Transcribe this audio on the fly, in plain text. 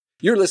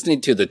You're listening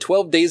to the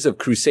 12 Days of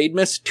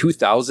Crusademas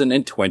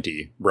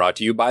 2020, brought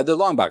to you by the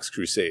Longbox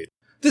Crusade.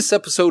 This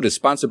episode is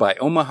sponsored by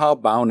Omaha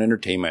Bound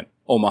Entertainment.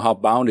 Omaha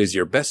Bound is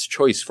your best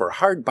choice for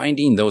hard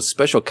binding those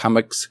special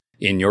comics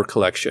in your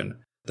collection.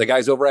 The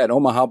guys over at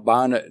Omaha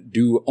Bound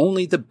do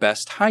only the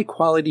best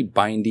high-quality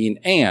binding,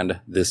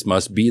 and this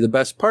must be the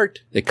best part.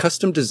 They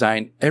custom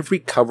design every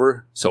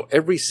cover, so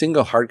every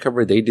single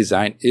hardcover they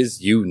design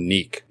is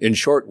unique. In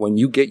short, when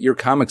you get your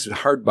comics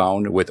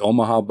hardbound with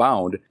Omaha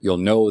Bound, you'll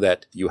know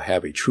that you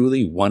have a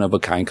truly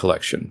one-of-a-kind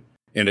collection.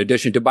 In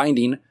addition to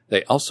binding,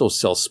 they also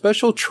sell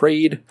special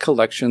trade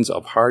collections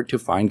of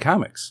hard-to-find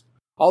comics.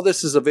 All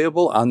this is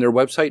available on their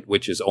website,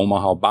 which is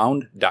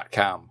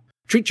omahabound.com.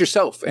 Treat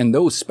yourself and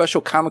those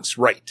special comics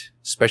right,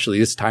 especially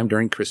this time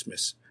during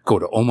Christmas. Go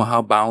to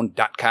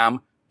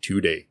omahabound.com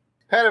today.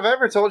 Pat, have I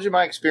ever told you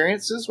my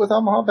experiences with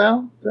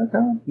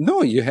omahabound.com?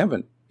 No, you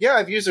haven't. Yeah,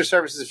 I've used their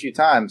services a few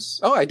times.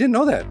 Oh, I didn't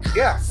know that.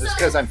 Yeah, it's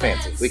because I'm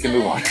fancy. We can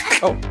move on.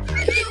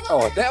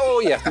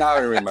 Oh, yeah, now I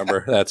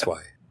remember. That's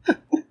why.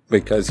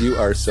 Because you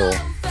are so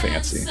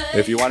fancy.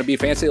 If you want to be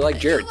fancy like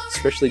Jared,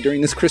 especially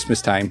during this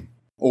Christmas time,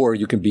 or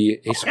you can be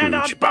a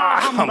Scrooge. Bah,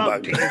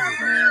 humbug.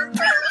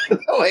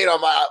 Don't hate on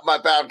my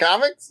Bound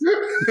comics.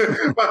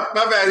 my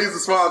bad, he's a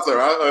sponsor.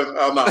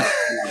 I'm not.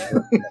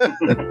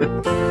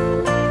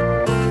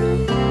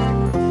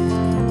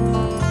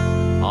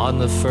 On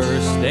the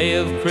first day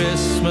of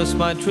Christmas,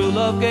 my true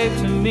love gave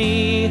to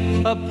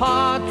me a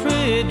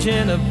partridge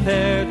in a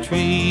pear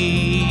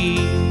tree.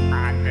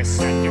 On the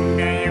second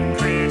day of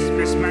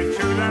Christmas, my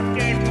true love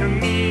gave to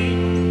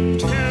me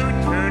 2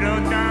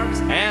 turtle doves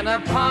and a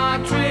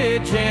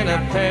partridge in a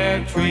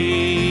pear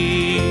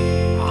tree.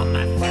 On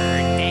the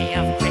third day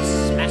of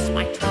Christmas,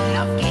 my true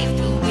love gave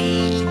to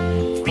me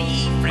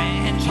 3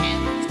 French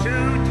hens, 2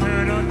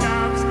 turtle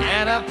doves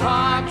and a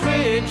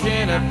partridge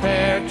in a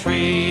pear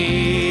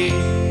tree.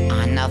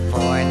 On the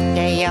 4th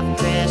day of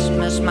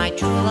Christmas, my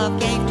true love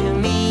gave to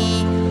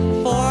me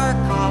 4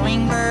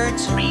 calling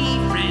birds, 3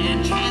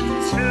 French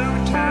hens, 2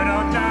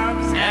 turtle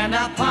doves and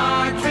a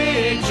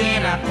partridge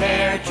in a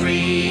pear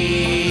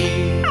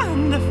tree.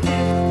 On the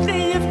 5th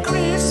day of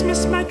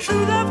Christmas, my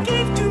true love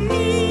gave to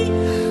me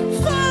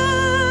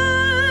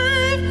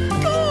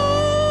 5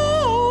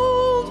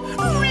 gold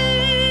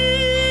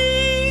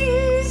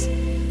rings,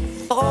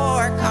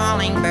 4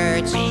 calling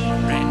birds, 3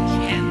 French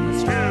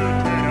hens, 2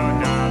 turtle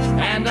doves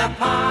And a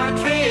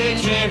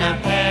partridge in a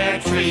pear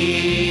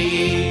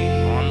tree.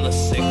 On the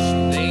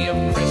 6th day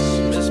of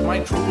Christmas, my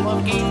true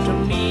love gave to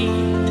me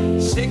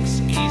 6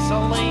 geese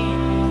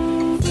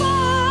a-laying,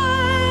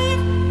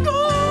 5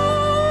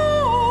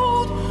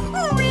 gold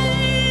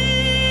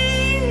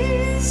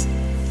rings,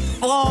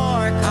 4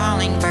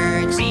 calling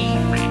birds, 3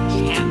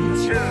 French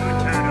hens, 2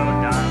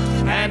 turtle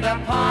doves and a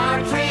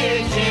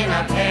partridge in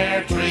a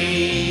pear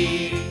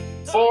tree.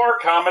 4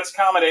 Comets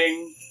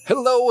Commenting.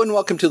 Hello and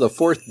welcome to the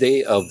 4th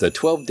day of the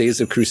 12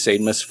 Days of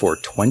Crusademas for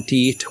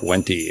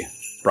 2020.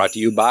 Brought to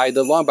you by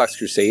the Longbox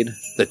Crusade.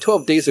 The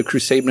 12 Days of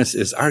Crusademas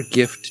is our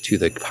gift to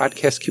the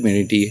podcast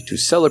community to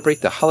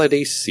celebrate the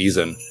holiday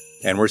season.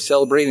 And we're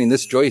celebrating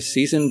this joyous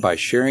season by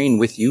sharing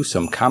with you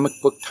some comic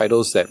book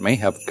titles that may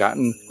have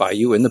gotten by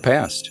you in the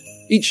past.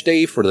 Each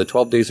day for the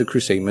 12 Days of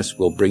Crusademas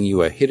will bring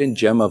you a hidden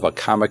gem of a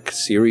comic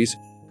series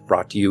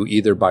brought to you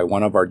either by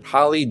one of our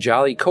holly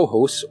jolly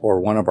co-hosts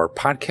or one of our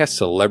podcast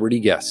celebrity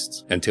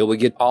guests, until we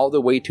get all the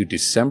way to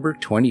December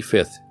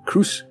 25th,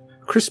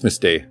 Christmas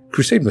Day,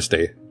 Crusademas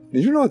Day.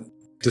 Did you know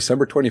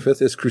December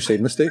 25th is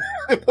Crusademas Day?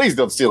 Please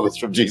don't steal this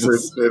from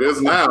Jesus. It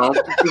is now.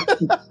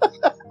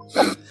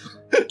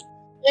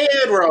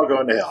 And we're all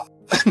going to hell.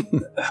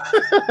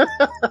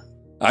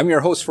 I'm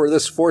your host for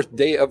this 4th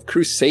day of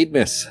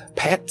Crusademas,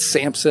 Pat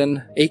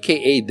Sampson,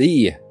 aka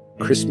the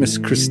Christmas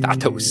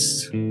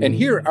Christatos. And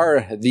here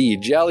are the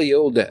jolly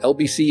old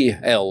LBC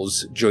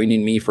elves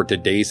joining me for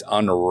today's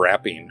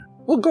unwrapping.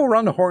 We'll go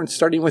around the horn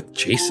starting with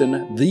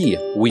Jason the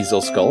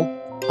Weasel Skull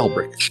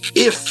Albrecht.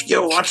 If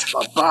you want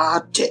my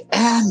body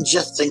and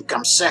you think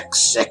I'm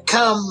sexy,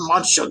 come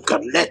on, sugar,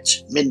 let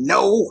me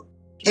know.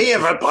 Hey,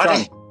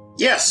 everybody. Sean.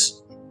 Yes.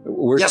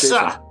 Where's Yes, Jason?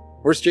 sir.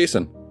 Where's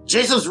Jason?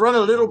 Jason's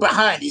running a little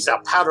behind. He's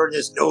out powdering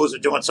his nose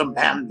and doing some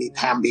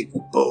pamby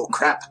bull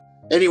crap.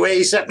 Anyway,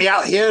 he sent me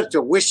out here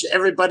to wish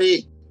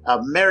everybody a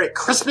Merry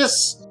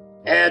Christmas.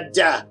 And,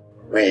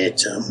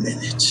 wait a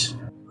minute.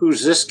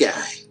 Who's this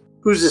guy?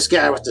 Who's this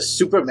guy with the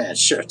Superman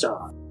shirt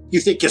on? You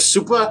think you're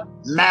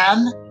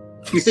Superman?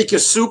 You think you're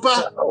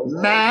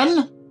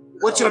Superman?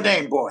 What's your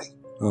name, boy?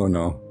 Oh,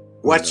 no.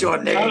 What's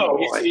your name, Oh,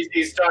 boy?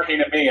 he's talking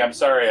to me. I'm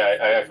sorry.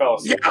 I fell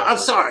asleep. Yeah, I'm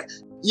sorry.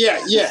 Yeah.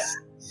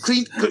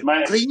 Clean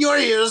your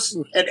ears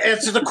and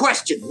answer the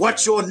question.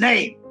 What's your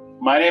name?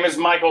 My name is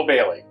Michael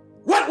Bailey.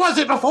 What was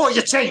it before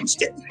you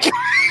changed it?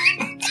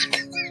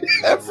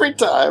 Every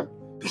time.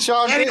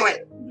 Sean, Anyway,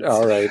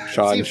 All right,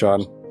 Sean.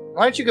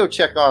 why don't you go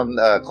check on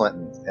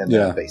Clinton in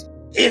the basement?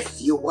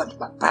 if you want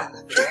my body,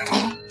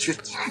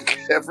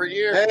 Every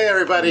year. Hey,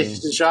 everybody.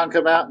 Did Sean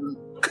come out? And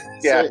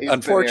Yeah. say- he's been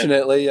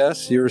Unfortunately,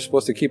 yes, you were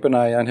supposed to keep an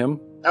eye on him.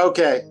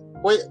 Okay.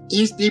 Wait,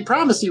 he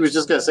promised he was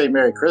just going to say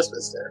Merry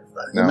Christmas to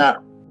everybody. No.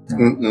 Not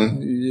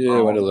Yeah,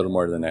 it went a little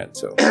more than that.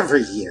 So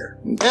every year.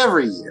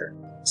 Every year.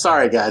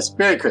 Sorry, guys.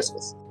 Merry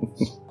Christmas.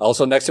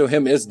 also next to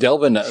him is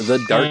Delvin,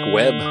 the Dark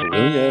Web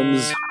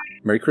Williams.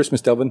 Merry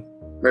Christmas, Delvin.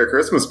 Merry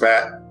Christmas,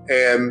 Pat.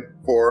 And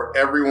for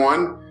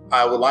everyone,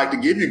 I would like to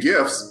give you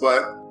gifts,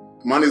 but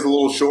money's a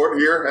little short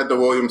here at the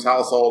Williams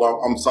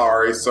household. I'm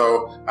sorry.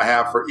 So I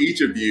have for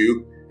each of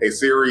you a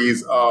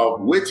series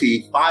of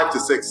witty 5 to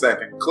 6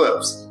 second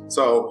clips.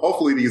 So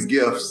hopefully these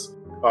gifts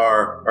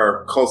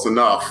are close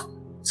enough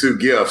to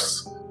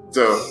gifts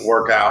to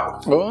work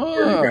out.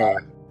 Oh.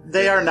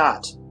 They are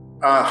not.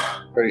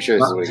 Pretty sure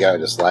this is what we got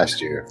just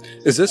last year.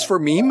 Is this for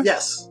meme?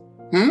 Yes.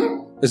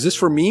 Is this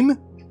for meme?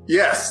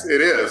 Yes,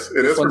 it is.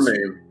 It is for me.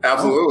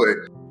 Absolutely.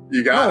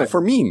 You got No, it.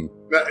 for meme.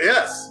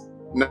 Yes.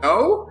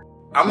 No?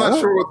 I'm not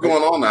sure what's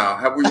going on now.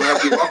 Have we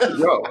lost the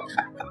joke?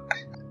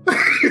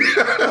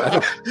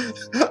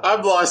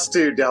 I'm lost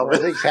too, I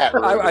Delvin. think Pat.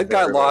 I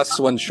got lost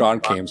when Sean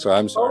came, so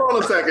I'm sorry. Hold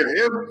on a second.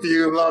 If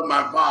you love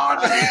my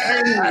body,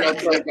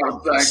 that's like I'm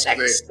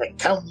Sex,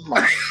 come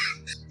on.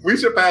 we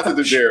should pass it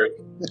to Jared.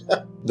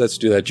 Let's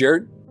do that.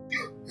 Jared,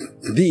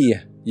 the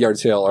yard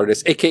sale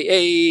artist,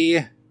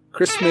 a.k.a.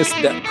 Christmas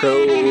Debt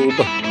Probe.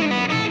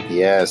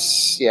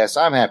 Yes,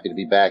 I'm happy to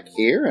be back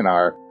here in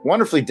our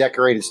wonderfully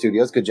decorated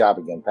studios. Good job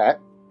again, Pat.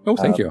 Oh,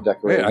 thank you.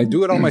 decorated. Yeah, I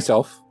do it all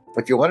myself.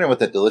 If you're wondering what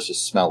that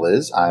delicious smell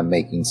is, I'm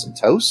making some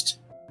toast.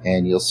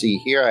 And you'll see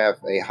here I have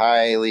a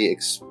highly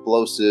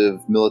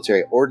explosive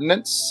military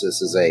ordnance.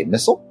 This is a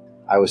missile.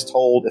 I was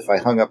told if I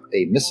hung up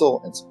a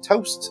missile and some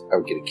toast, I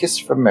would get a kiss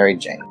from Mary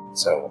Jane.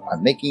 So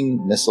I'm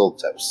making missile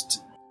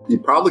toast. You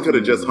probably could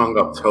have just hung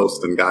up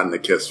toast and gotten a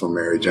kiss from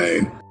Mary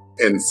Jane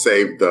and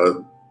saved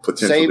the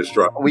potential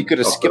destruction. We could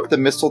have skipped the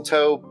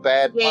mistletoe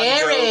bad pun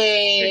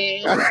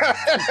Jerry!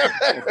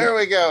 joke. There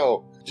we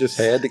go. Just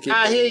had to keep.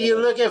 I hear you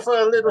looking for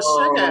a little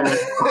sugar.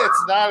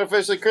 It's not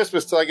officially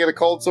Christmas till I get a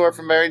cold sore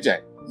from Mary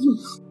Jane.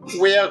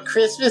 Well,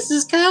 Christmas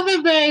is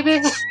coming,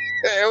 baby.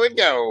 There we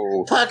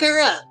go. Pucker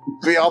up.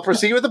 We all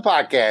proceed with the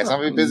podcast.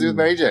 I'll be busy with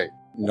Mary Jane.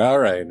 All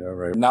right.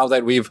 Now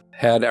that we've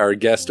had our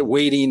guest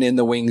waiting in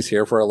the wings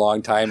here for a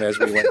long time as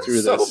we went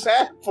through so this,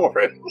 bad for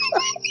it.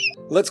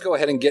 let's go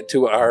ahead and get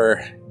to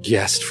our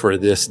guest for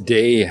this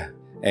day.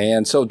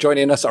 And so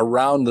joining us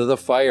around the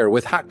fire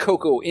with hot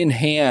cocoa in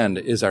hand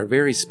is our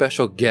very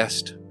special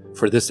guest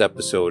for this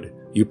episode.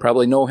 You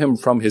probably know him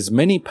from his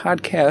many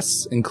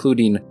podcasts,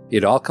 including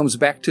It All Comes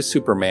Back to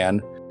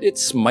Superman.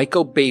 It's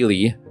Michael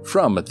Bailey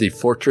from the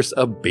Fortress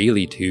of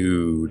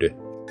Baileytude.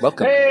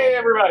 Welcome. Hey,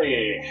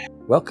 everybody.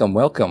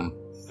 Welcome.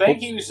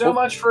 Thank you so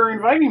much for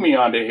inviting me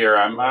onto here.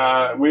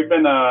 We've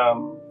been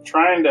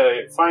trying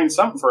to find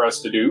something for us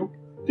to do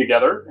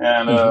together,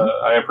 and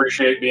I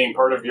appreciate being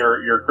part of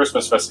your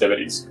Christmas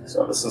festivities.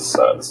 So this is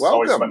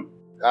always fun.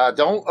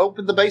 Don't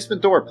open the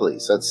basement door,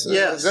 please. Is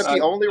that the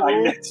only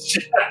rule?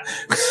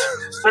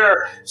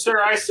 Sir,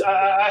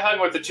 I hung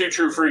with the Two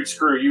True Freaks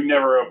crew. You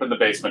never open the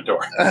basement door.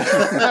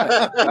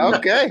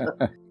 Okay.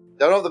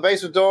 Don't open the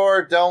basement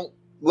door. Don't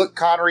look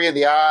Connery in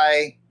the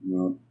eye.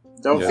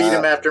 Don't feed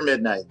him after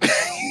midnight.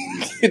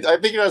 I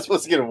think you're not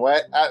supposed to get him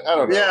wet. I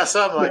don't know. Yeah,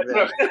 something like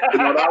that. Keep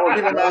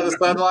him out of the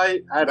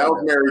sunlight. That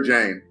was Mary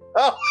Jane.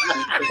 Oh.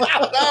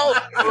 No.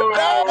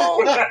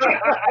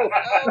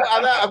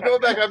 I'm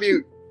going back on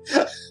mute.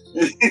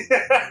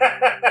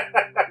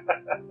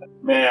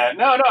 Man,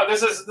 no,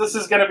 this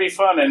is going to be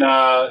fun. And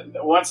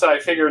once I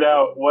figured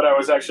out what I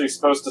was actually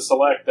supposed to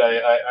select,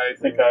 I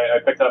think I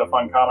picked out a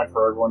fun comic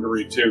for everyone to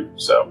read too.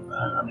 So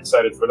I'm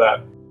excited for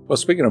that. Well,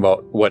 speaking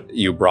about what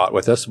you brought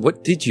with us,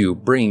 what did you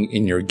bring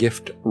in your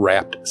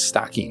gift-wrapped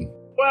stocking?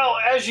 Well,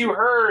 as you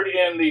heard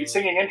in the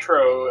singing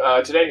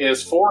intro, today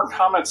is Four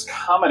Comets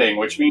Commenting,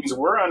 which means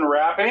we're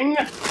unwrapping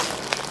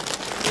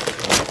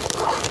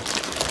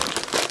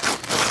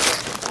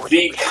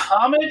the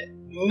Comet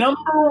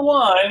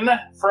 #1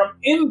 from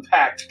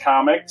Impact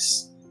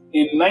Comics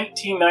in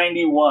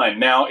 1991.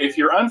 Now, if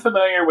you're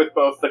unfamiliar with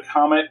both the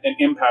Comet and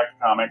Impact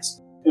Comics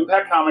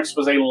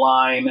was a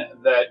line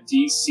that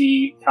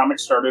DC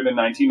Comics started in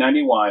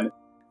 1991.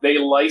 They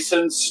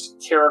licensed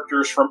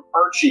characters from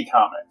Archie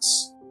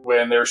Comics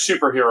when their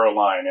superhero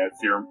line. If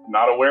you're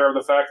not aware of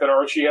the fact that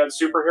Archie had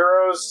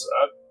superheroes,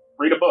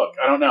 read a book.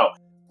 I don't know.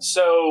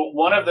 So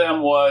one of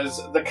them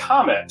was The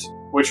Comet,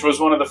 which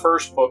was one of the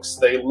first books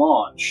they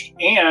launched.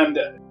 And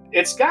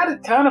it's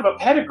got kind of a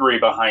pedigree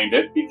behind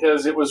it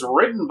because it was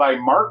written by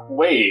Mark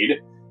Waid.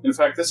 In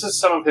fact, this is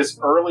some of his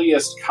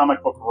earliest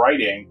comic book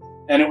writing.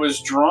 And it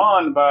was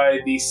drawn by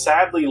the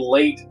sadly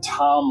late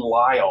Tom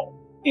Lyle.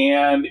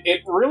 And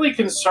it really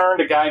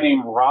concerned a guy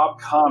named Rob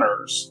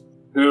Connors,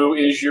 who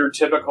is your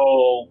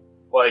typical,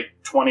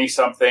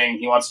 20-something.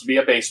 He wants to be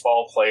a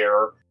baseball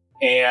player.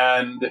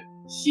 And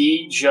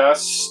he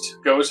just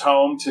goes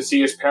home to see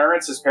his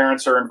parents. His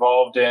parents are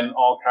involved in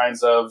all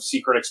kinds of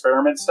secret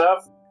experiment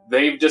stuff.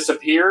 They've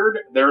disappeared.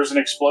 There's an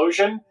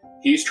explosion.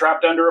 He's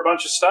trapped under a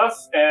bunch of stuff.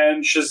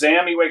 And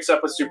Shazam, he wakes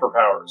up with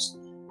superpowers.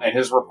 And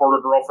his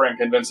reporter girlfriend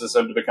convinces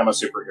him to become a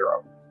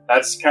superhero.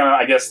 That's kind of,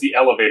 I guess, the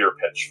elevator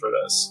pitch for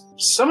this.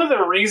 Some of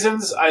the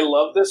reasons I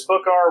love this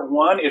book are,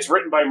 one, it's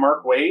written by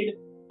Mark Waid.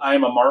 I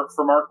am a mark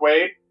for Mark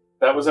Waid.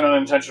 That was an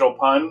unintentional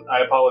pun.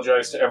 I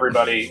apologize to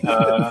everybody.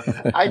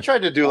 I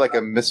tried to do like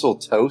a missile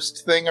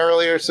toast thing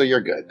earlier, so you're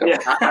good. Yeah.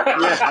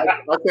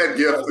 I said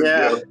gift.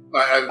 Yeah.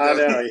 I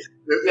know.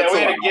 Yeah, we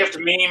had a gift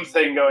meme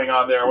thing going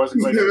on there. It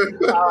wasn't quite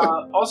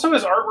also,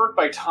 his artwork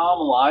by Tom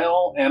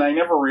Lyle, and I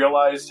never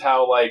realized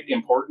how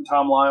important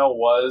Tom Lyle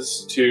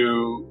was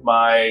to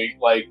my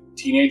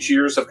teenage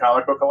years of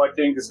comic book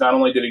collecting. Because not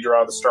only did he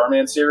draw the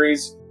Starman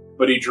series,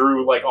 but he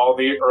drew all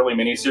the early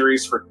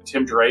miniseries for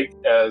Tim Drake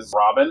as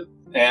Robin.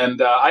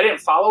 And I didn't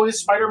follow his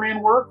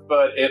Spider-Man work,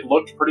 but it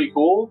looked pretty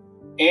cool.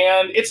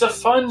 And it's a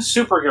fun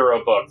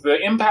superhero book. The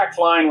Impact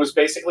line was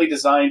basically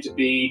designed to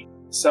be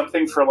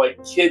something for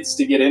kids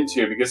to get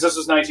into, because this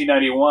was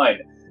 1991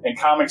 and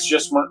comics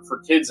just weren't for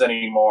kids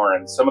anymore,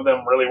 and some of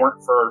them really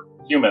weren't for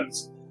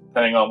humans,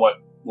 depending on what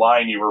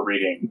line you were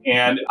reading.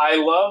 And I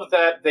love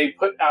that they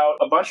put out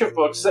a bunch of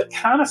books that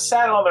kind of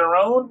sat on their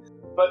own,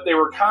 but they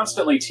were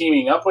constantly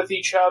teaming up with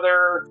each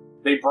other.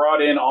 They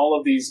brought in all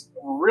of these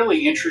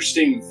really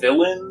interesting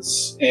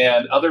villains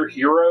and other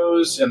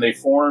heroes, and they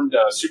formed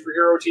a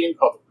superhero team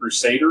called the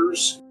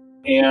Crusaders.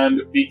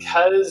 And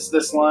because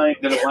this line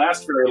didn't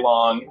last very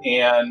long,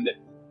 and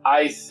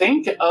I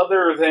think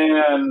other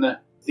than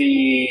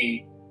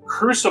the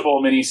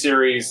Crucible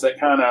miniseries that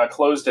kind of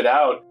closed it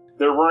out,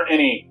 there weren't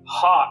any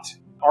hot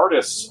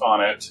artists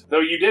on it. Though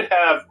you did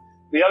have,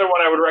 the other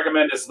one I would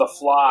recommend is The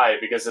Fly,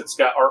 because it's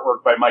got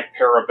artwork by Mike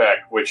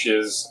Parabek, which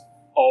is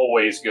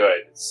always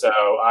good. So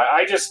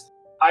I just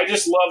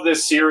love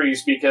this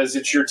series because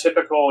it's your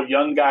typical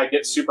young guy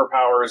gets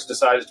superpowers,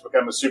 decides to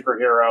become a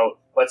superhero.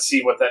 Let's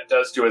see what that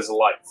does to his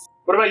life.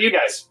 What about you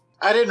guys?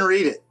 I didn't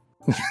read it.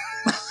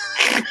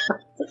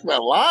 That's my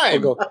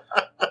line.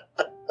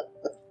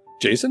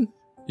 Jason,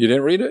 you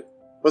didn't read it?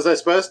 Was I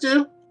supposed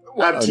to?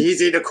 I'm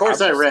teasing. Of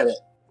course I read it.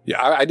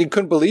 Yeah, I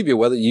couldn't believe you.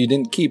 Whether you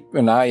didn't keep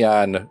an eye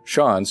on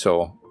Sean,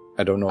 so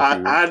I don't know.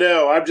 If I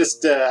know. I'm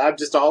just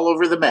all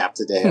over the map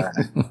today.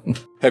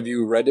 Have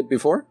you read it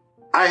before?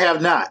 I have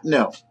not.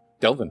 No.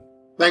 Delvin.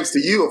 Thanks to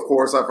you, of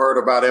course, I've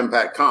heard about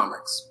Impact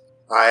Comics.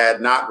 I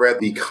had not read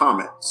the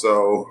comic,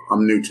 so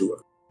I'm new to it.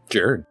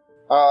 Jared.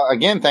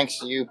 Again, thanks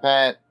to you,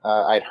 Pat.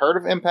 I'd heard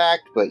of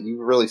Impact, but you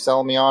were really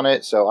selling me on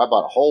it, so I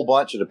bought a whole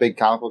bunch at a big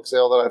comic book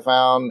sale that I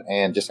found,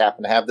 and just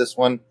happened to have this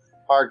one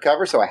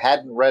hardcover, so I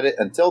hadn't read it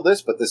until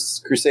this, but this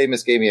Crusade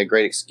Miss gave me a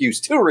great excuse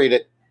to read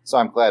it, so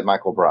I'm glad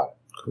Michael brought it.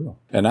 Cool.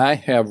 And I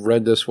have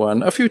read this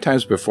one a few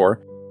times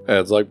before.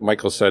 As like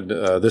Michael said,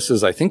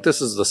 I think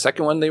this is the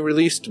second one they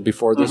released.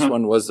 Before this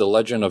one was the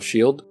Legend of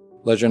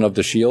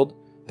the Shield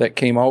that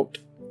came out.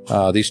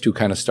 These two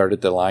kind of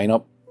started the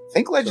lineup. I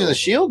think Legend of the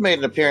Shield made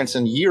an appearance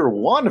in year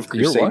one of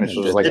Crusade, which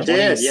was like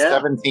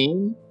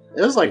 2017.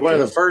 It was like one of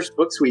the first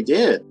books we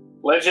did.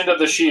 Legend of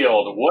the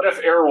Shield. What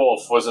if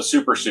Airwolf was a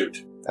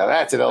supersuit? Now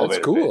that's an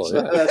elevator. That's cool.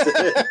 Yeah.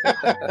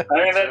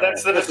 I mean,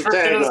 that's the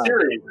description of the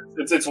series.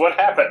 It's what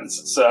happens.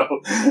 So,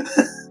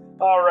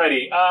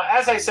 alrighty.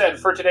 As I said,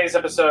 for today's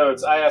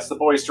episodes, I asked the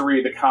boys to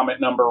read the comic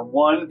number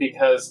 1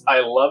 because I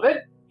love it,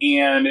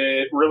 and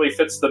it really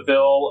fits the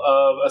bill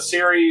of a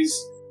series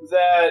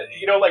that,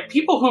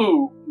 people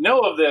who know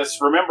of this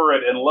remember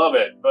it and love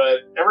it, but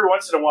every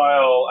once in a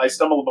while I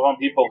stumble upon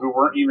people who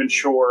weren't even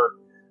sure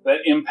that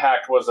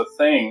Impact was a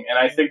thing, and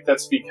I think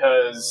that's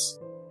because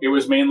it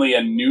was mainly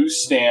a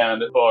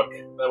newsstand book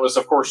that was,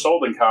 of course,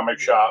 sold in comic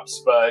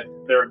shops, but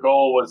their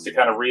goal was to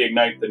kind of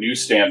reignite the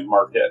newsstand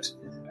market.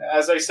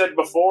 As I said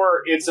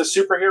before, it's a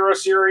superhero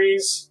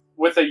series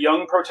with a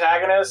young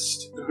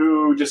protagonist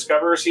who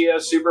discovers he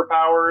has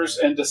superpowers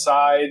and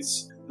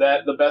decides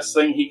that the best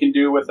thing he can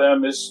do with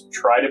them is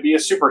try to be a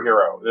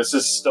superhero. This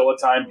is still a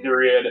time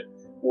period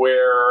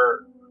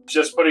where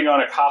just putting on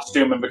a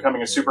costume and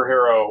becoming a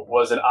superhero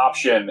was an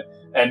option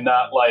and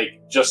not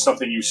just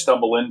something you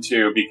stumble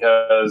into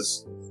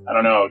because, I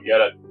don't know, you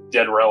had a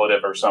dead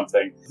relative or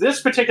something.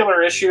 This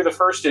particular issue, the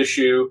first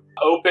issue,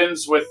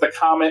 opens with the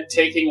Comet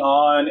taking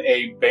on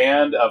a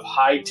band of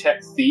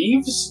high-tech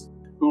thieves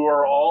who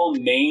are all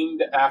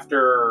named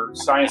after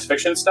science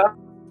fiction stuff.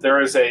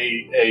 There is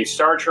a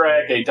Star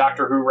Trek, a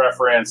Doctor Who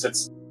reference.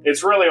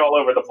 It's really all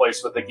over the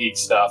place with the geek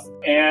stuff.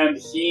 And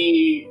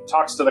he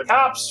talks to the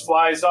cops,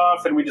 flies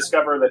off, and we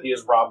discover that he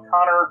is Rob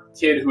Connor,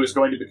 kid who is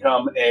going to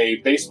become a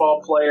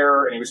baseball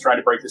player, and he was trying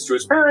to break this to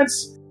his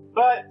parents.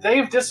 But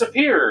they've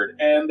disappeared,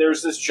 and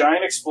there's this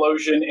giant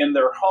explosion in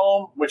their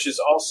home, which is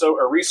also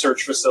a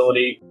research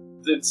facility.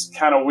 It's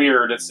kind of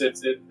weird.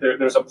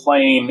 There's a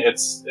plane.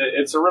 It's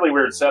a really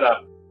weird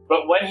setup.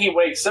 But when he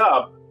wakes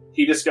up,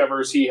 he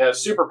discovers he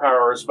has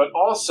superpowers, but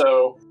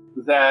also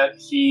that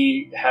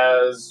he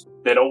has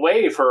been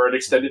away for an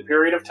extended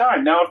period of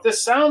time. Now, if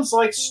this sounds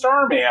like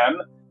Starman,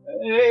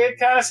 it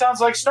kind of sounds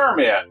like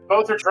Starman.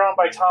 Both are drawn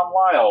by Tom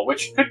Lyle,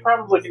 which could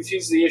probably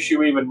confuse the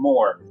issue even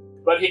more.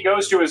 But he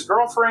goes to his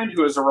girlfriend,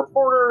 who is a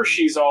reporter.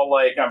 She's all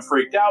like, I'm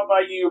freaked out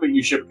by you, but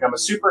you should become a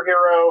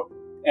superhero.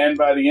 And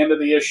by the end of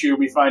the issue,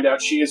 we find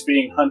out she is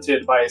being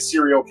hunted by a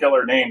serial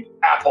killer named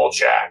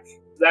Applejack.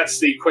 That's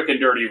the quick and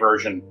dirty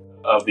version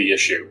of the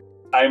issue.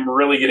 I'm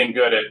really getting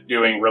good at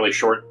doing really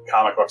short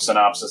comic book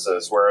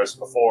synopsises, whereas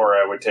before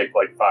I would take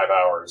like 5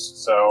 hours.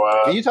 So,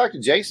 Can you talk to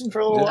Jason for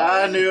a little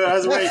while? I knew I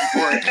was waiting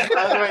for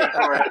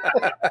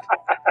it.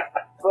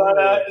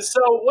 But so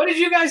what did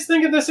you guys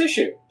think of this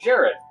issue?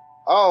 Jared?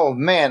 Oh,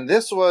 man,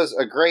 this was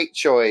a great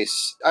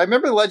choice. I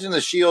remember Legend of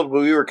the Shield,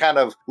 but we were kind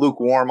of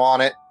lukewarm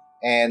on it.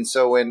 And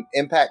so when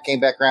Impact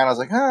came back around, I was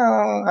like,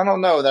 oh, I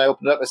don't know. Then I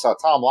opened it up and saw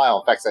Tom Lyle.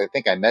 In fact, I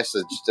think I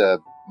messaged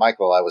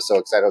Michael. I was so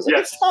excited. I was like,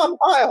 Yes. It's Tom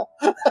Lyle.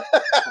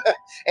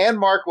 And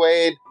Mark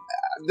Waid.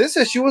 This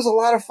issue was a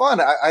lot of fun.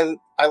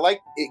 I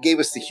like it gave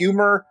us the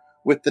humor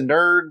with the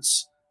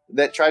nerds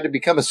that tried to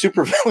become a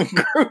supervillain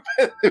group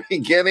at the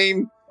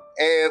beginning.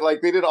 And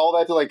like they did all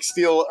that to like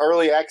steal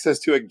early access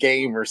to a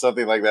game or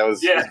something like that. It was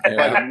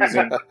quite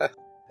amusing.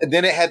 And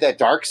then it had that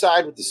dark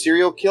side with the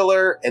serial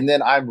killer. And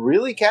then I'm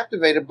really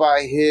captivated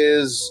by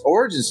his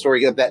origin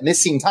story of that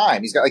missing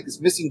time. He's got like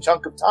this missing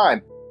chunk of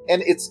time.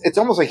 And it's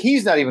almost like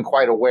he's not even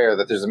quite aware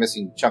that there's a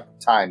missing chunk of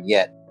time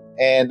yet.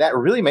 And that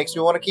really makes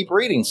me want to keep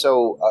reading.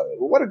 So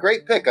what a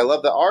great pick. I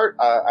love the art.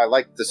 I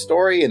like the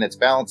story and its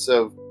balance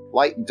of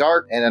light and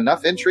dark and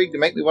enough intrigue to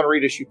make me want to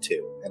read issue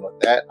 2. And with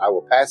that, I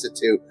will pass it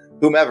to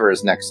whomever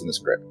is next in the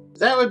script.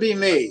 That would be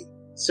me.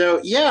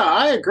 So, yeah,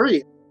 I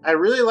agree. I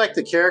really like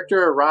the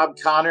character of Rob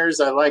Connors.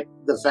 I like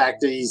the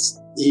fact that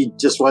he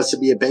just wants to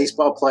be a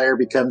baseball player,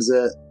 becomes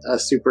a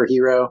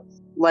superhero.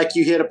 Like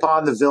you hit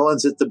upon, the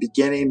villains at the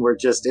beginning were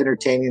just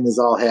entertaining as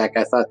all heck.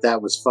 I thought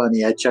that was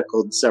funny. I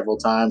chuckled several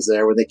times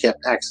there when they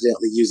kept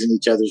accidentally using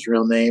each other's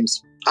real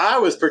names. I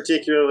was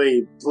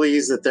particularly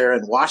pleased that they're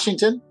in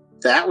Washington.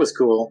 That was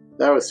cool.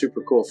 That was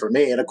super cool for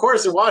me. And of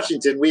course, in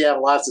Washington, we have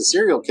lots of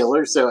serial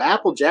killers. So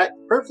Applejack,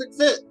 perfect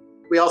fit.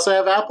 We also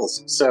have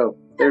apples. So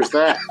there's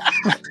that.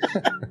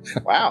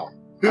 Wow.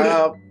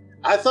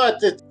 I thought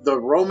that the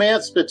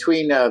romance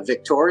between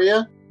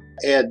Victoria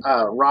and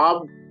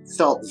Rob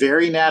felt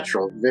very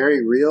natural,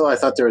 very real. I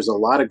thought there was a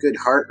lot of good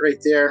heart right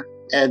there.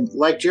 And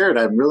like Jared,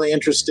 I'm really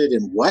interested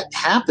in what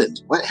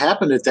happened. What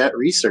happened at that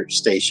research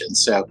station?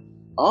 So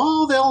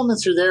all the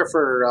elements are there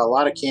for a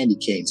lot of candy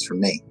canes for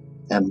me.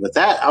 And with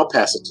that, I'll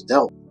pass it to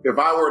Del. If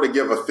I were to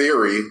give a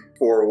theory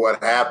for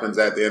what happens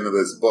at the end of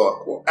this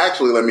book, well,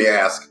 actually, let me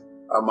ask,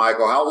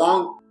 Michael, how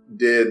long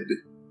did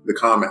the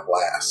comic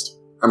last?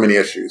 How many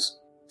issues?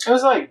 It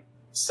was like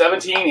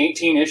 17,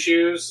 18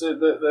 issues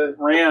that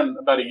ran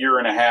about a year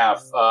and a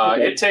half.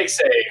 Okay. It takes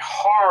a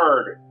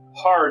hard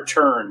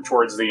turn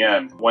towards the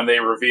end when they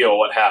reveal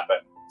what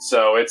happened.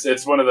 So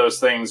it's one of those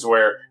things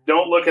where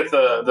don't look at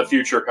the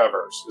future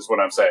covers, is what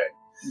I'm saying.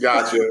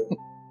 Gotcha.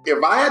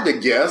 If I had to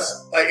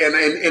guess,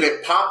 and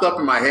it popped up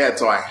in my head,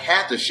 so I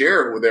had to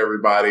share it with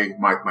everybody,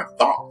 my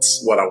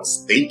thoughts, what I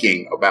was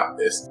thinking about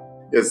this,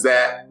 is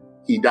that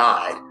he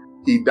died.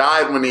 He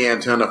died when the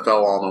antenna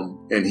fell on him,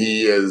 and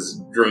he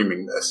is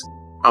dreaming this.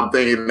 I'm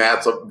thinking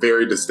that's a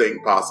very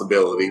distinct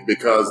possibility,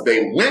 because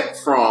they went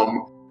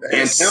from the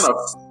antenna,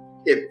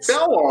 it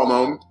fell on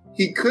him,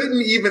 he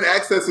couldn't even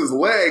access his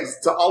legs,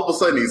 to all of a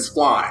sudden he's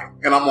flying.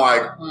 And I'm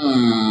like,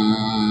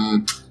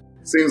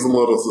 seems a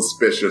little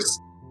suspicious.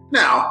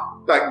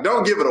 Now, like,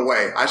 don't give it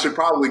away. I should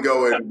probably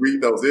go and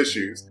read those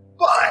issues.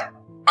 But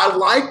I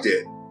liked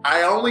it.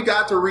 I only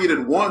got to read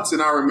it once,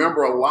 and I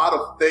remember a lot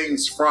of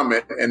things from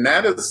it. And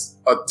that is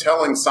a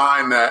telling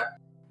sign that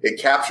it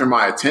captured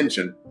my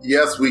attention.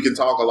 Yes, we can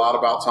talk a lot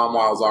about Tom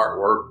Lyle's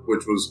artwork,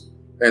 which was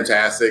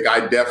fantastic.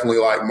 I definitely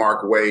like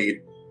Mark Waid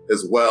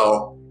as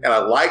well. And I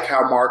like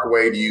how Mark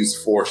Waid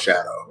used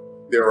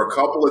foreshadow. There were a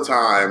couple of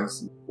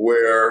times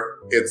where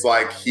it's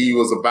like he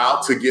was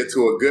about to get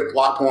to a good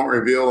plot point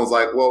reveal and was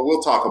like, well,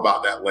 we'll talk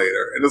about that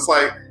later. And it's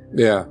like,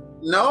 Yeah.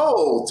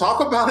 no,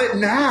 talk about it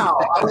now.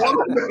 I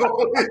want to know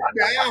it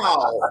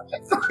now.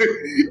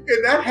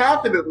 And that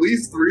happened at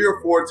least 3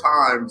 or 4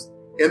 times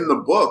in the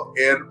book.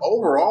 And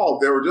overall,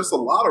 there were just a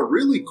lot of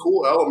really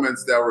cool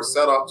elements that were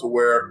set up to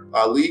where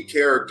our lead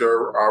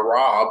character,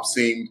 Rob,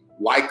 seemed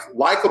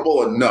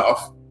likable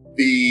enough.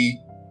 The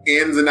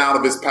ins and out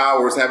of his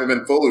powers haven't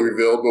been fully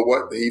revealed, but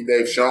what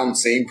they've shown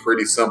seemed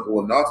pretty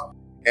simple enough.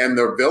 And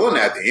the villain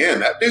at the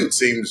end, that dude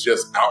seems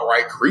just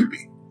outright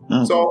creepy.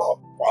 Mm-hmm.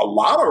 So a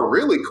lot of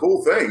really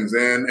cool things,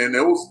 and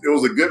it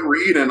was a good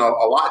read and a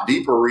lot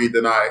deeper read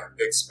than I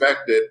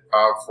expected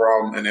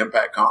from an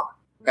Impact comic.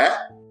 Pat?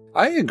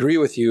 I agree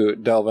with you,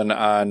 Delvin,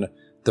 on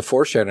the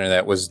foreshadowing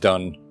that was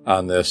done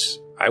on this.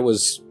 I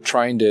was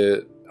trying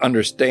to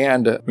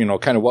understand,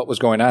 kind of what was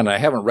going on. I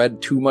haven't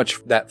read too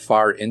much that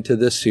far into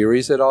this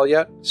series at all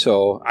yet,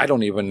 so I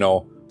don't even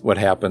know what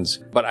happens.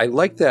 But I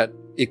like that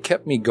it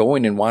kept me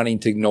going and wanting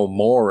to know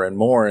more and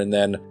more, and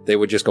then they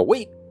would just go,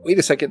 wait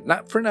a second,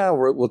 not for now,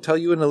 we'll tell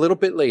you in a little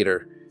bit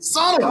later.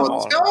 Son of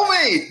a, tell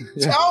me!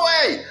 Tell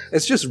me!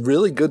 It's just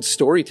really good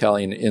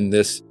storytelling in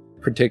this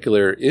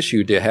particular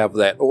issue to have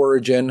that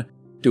origin,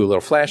 do a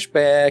little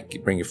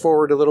flashback, bring you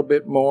forward a little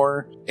bit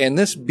more. And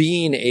this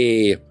being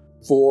a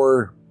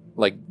 4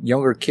 like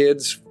younger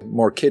kids,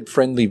 more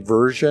kid-friendly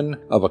version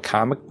of a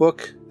comic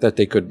book that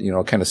they could,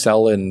 kind of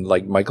sell in,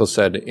 like Michael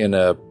said, in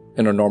a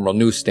normal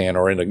newsstand,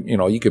 or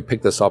you could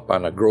pick this up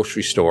on a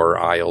grocery store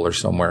aisle or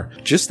somewhere.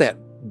 Just that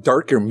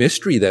darker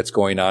mystery that's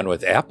going on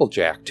with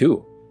Applejack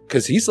too.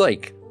 Because he's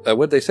like,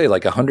 what'd they say,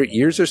 like 100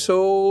 years or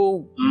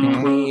so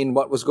between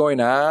what was going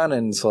on.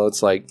 And so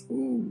it's like,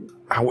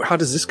 how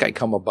does this guy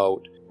come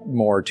about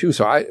more too?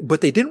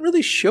 But they didn't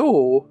really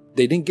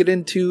they didn't get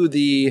into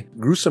the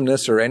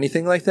gruesomeness or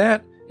anything like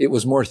that. It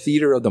was more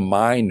theater of the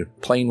mind,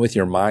 playing with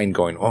your mind,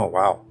 going, oh,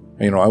 wow.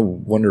 I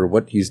wonder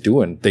what he's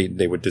doing.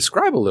 They would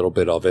describe a little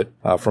bit of it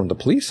from the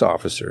police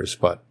officers.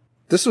 But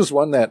this was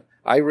one that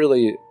I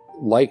really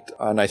liked.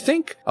 And I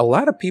think a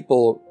lot of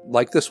people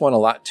like this one a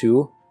lot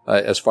too,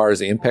 as far as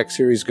the Impact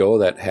series go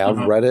that have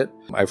read it.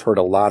 I've heard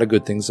a lot of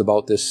good things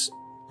about this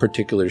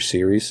particular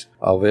series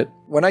of it.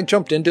 When I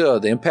jumped into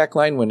the Impact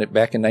line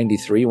back in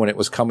 93, when it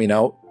was coming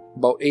out,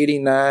 about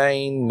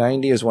 89,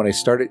 90 is when I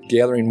started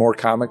gathering more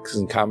comics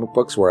and comic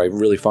books, where I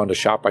really found a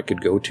shop I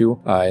could go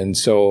to. And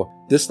so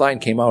this line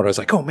came out. I was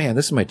like, oh man,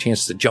 this is my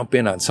chance to jump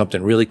in on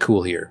something really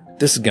cool here.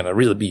 This is going to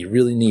really be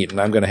really neat. And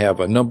I'm going to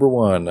have a number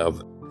one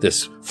of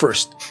this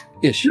first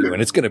issue,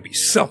 and it's going to be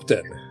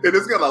something. It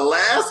is going to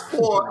last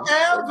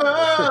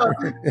forever.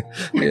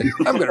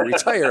 I'm going to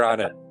retire on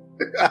it.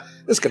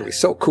 It's going to be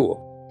so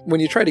cool. When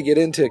you try to get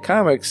into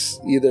comics,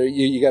 either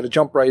you got to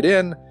jump right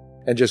in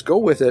and just go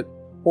with it,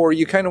 or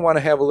you kind of want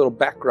to have a little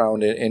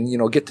background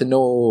and get to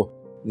know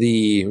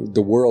the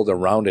world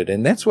around it.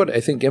 And that's what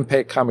I think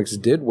Impact Comics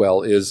did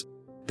well, is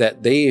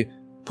that they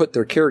put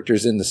their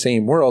characters in the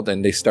same world,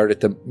 and they started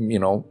to,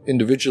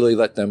 individually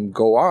let them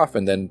go off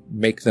and then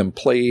make them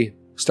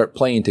start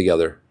playing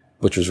together,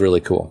 which was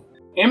really cool.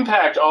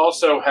 Impact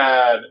also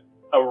had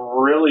a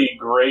really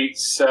great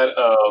set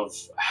of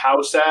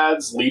house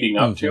ads leading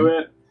up to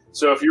it.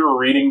 So if you were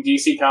reading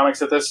DC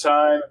Comics at this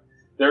time,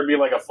 there'd be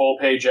like a full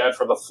page ad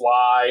for The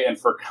Fly and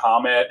for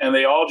Comet, and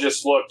they all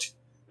just looked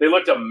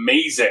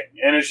amazing.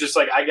 And it's just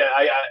like,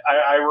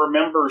 I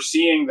remember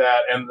seeing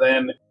that and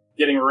then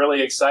getting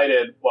really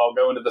excited while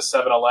going to the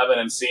 7-Eleven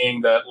and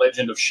seeing that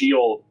Legend of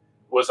S.H.I.E.L.D.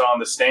 was on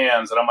the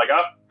stands. And I'm like,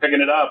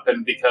 picking it up.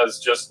 And because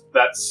just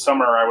that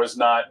summer I was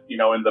not,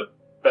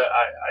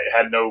 I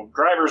had no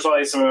driver's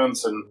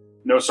license and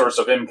no source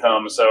of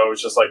income. So it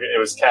was just like, it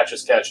was catch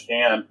as catch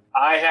can.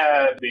 I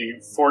had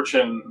the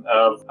fortune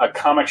of a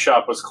comic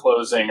shop was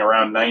closing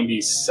around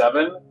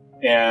 97.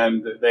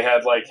 And they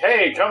had like,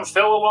 hey, come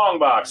fill a long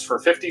box for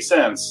 50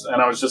 cents.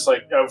 And I was just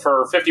like,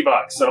 for $50.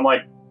 And I'm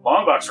like,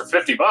 long box for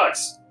 $50?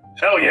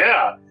 Hell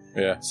yeah.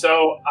 Yeah.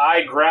 So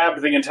I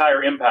grabbed the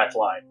entire Impact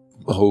line.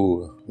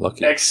 Oh,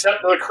 lucky.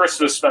 Except the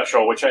Christmas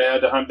special, which I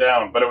had to hunt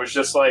down. But it was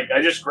just like,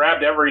 I just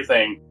grabbed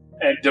everything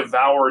and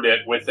devoured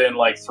it within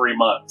like 3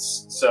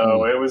 months.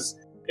 So it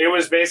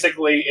was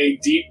basically a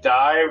deep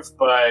dive,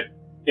 but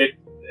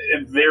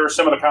there are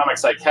some of the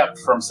comics I kept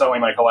from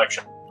selling my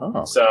collection.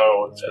 Oh,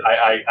 so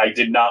I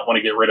did not want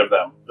to get rid of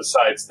them.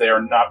 Besides, they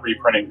are not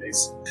reprinting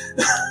these.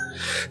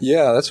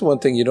 Yeah, that's one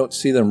thing. You don't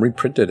see them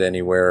reprinted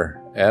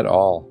anywhere at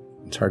all.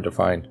 It's hard to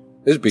find.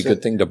 This would be a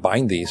good thing to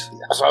bind these.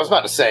 That's what I was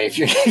about to say. If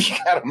you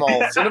got them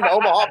all, send them to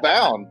Omaha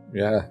Bound.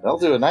 Yeah. They'll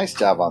do a nice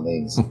job on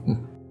these.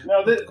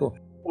 Cool.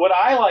 What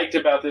I liked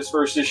about this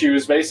first issue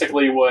is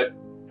basically what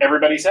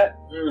everybody said.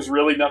 There was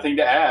really nothing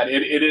to add.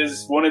 It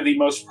is one of the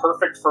most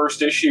perfect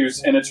first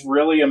issues, and it's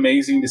really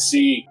amazing to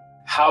see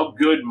how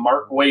good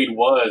Mark Waid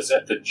was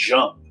at the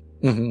jump.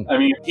 I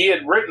mean, he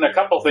had written a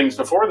couple things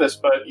before this,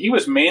 but he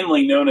was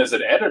mainly known as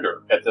an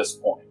editor at this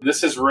point.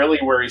 This is really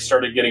where he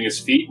started getting his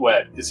feet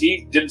wet, because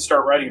he didn't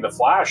start writing The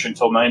Flash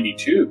until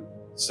 92.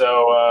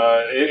 So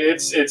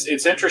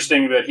it's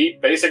interesting that he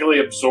basically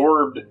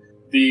absorbed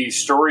the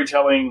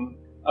storytelling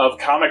of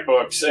comic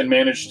books and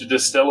managed to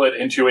distill it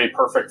into a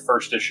perfect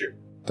first issue.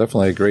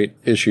 Definitely a great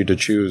issue to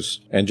choose,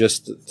 and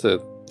just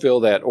to fill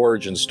that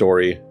origin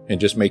story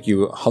and just make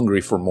you hungry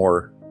for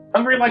more.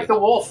 Hungry like the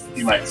wolf,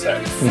 you might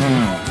say.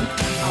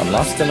 I'm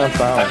lost and I'm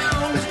found.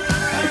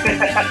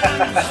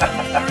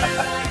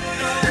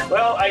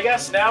 Well, I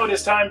guess now it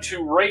is time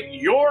to rate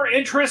your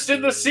interest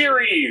in the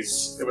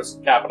series. It was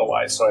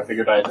capitalized, so I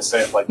figured I had to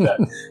say it like that.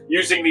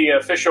 Using the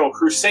official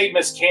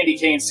Crusademus candy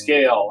cane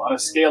scale on a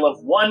scale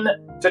of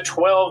 1 to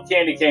 12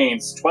 candy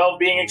canes, 12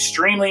 being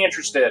extremely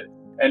interested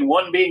and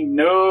 1 being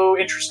no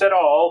interest at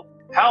all.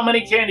 How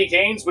many candy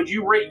canes would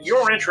you rate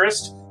your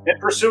interest in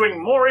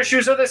pursuing more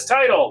issues of this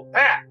title?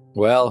 Pat?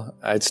 Well,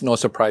 it's no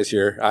surprise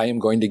here. I am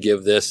going to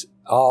give this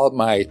all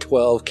my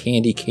 12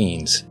 candy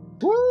canes.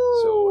 Woo!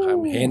 So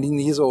I'm handing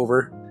these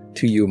over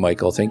to you,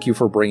 Michael. Thank you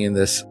for bringing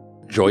this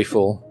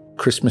joyful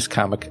Christmas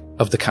comic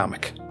of the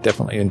comic.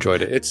 Definitely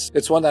enjoyed it.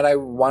 It's one that I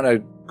want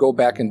to go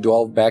back and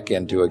delve back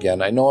into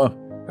again. I know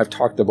I've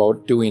talked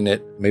about doing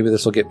it. Maybe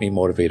this will get me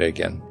motivated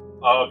again.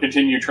 I'll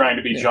continue trying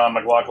to be John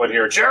McLaughlin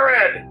here.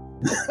 Jared!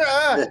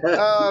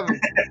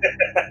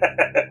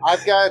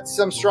 I've got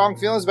some strong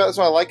feelings about this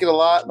one. I like it a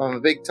lot. I'm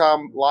a big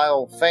Tom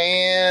Lyle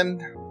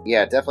fan.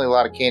 Yeah, definitely a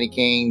lot of candy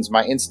canes.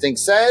 My instinct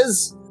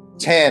says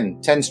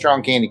 10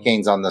 strong candy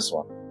canes on this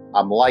one.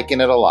 I'm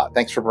liking it a lot.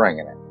 Thanks for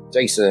bringing it.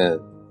 Jason.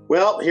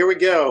 Well, here we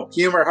go.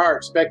 Humor,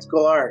 heart,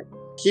 spectacle, art.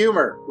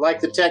 Humor, like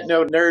the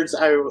techno nerds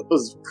I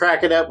was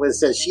cracking up with,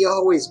 says she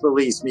always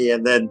believes me,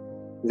 and then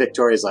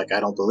Victoria's like, I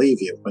don't believe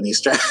you, when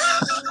he's trying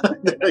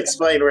to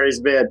explain where he's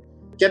been.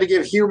 Got to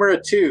give humor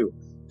a 2.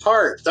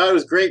 Heart, thought it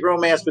was great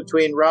romance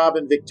between Rob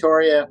and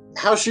Victoria.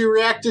 How she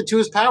reacted to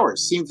his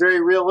powers seemed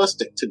very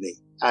realistic to me.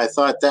 I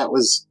thought that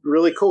was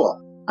really cool.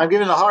 I'm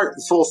giving the heart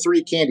the full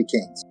 3 candy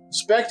canes.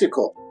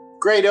 Spectacle,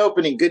 great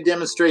opening, good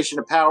demonstration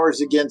of powers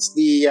against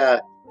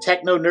the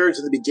techno nerds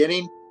in the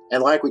beginning.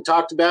 And like we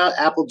talked about,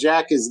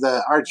 Applejack is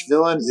the arch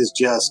villain, is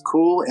just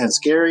cool and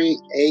scary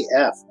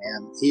AF,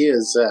 and he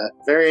is a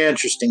very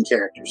interesting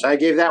character. So I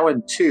gave that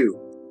one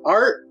 2.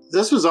 Art,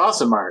 this was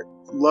awesome art.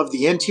 Love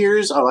the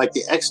interiors, I like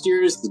the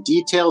exteriors, the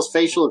details,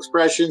 facial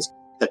expressions,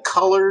 the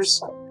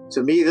colors.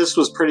 To me, this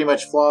was pretty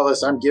much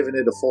flawless. I'm giving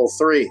it a full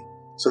 3.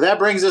 So that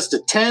brings us to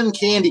 10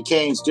 candy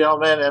canes,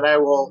 gentlemen, and I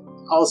will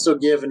also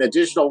give an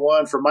additional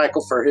 1 for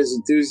Michael for his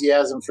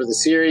enthusiasm for the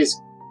series.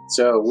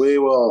 So we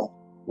will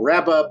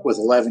wrap up with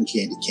 11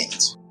 candy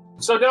canes.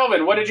 So,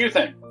 Delvin, what did you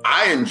think?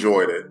 I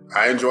enjoyed it.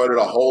 I enjoyed it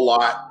a whole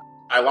lot.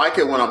 I like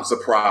it when I'm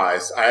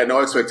surprised. I had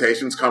no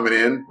expectations coming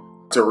in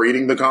to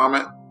reading the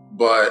comic,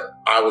 but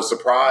I was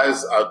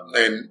surprised.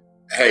 And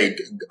hey,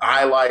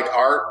 I like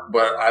art,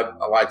 but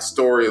I like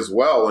story as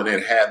well, and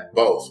it had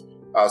both.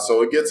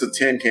 So it gets a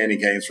 10 candy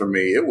canes from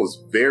me. It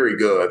was very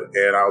good,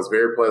 and I was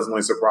very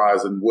pleasantly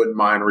surprised and wouldn't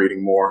mind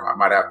reading more. I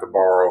might have to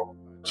borrow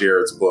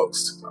Jared's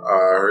books,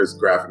 his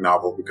graphic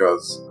novel,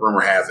 because rumor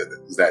has it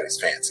that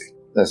he's fancy.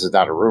 This is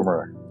not a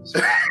rumor.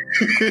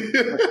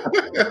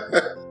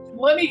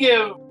 Let me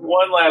give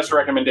one last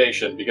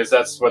recommendation, because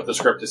that's what the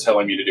script is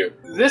telling me to do.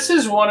 This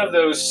is one of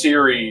those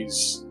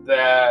series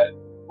that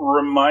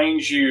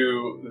reminds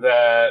you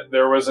that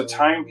there was a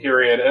time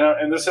period,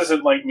 and this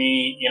isn't like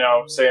me,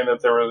 saying that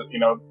there was,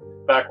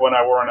 back when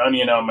I wore an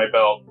onion on my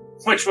belt,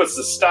 which was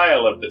the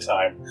style of the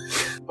time,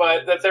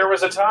 but that there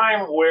was a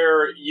time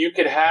where you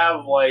could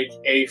have like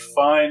a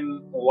fun,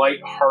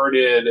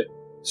 lighthearted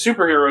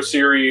superhero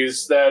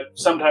series that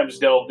sometimes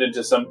delved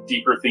into some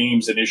deeper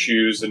themes and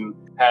issues and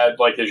had,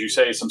 like, as you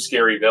say, some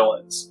scary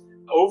villains.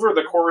 Over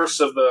the course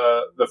of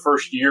the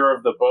first year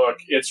of the book,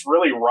 it's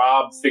really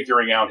Rob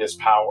figuring out his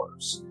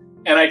powers.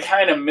 And I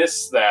kind of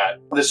miss that.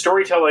 The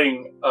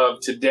storytelling of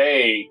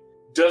today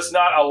does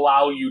not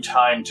allow you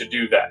time to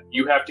do that.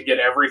 You have to get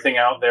everything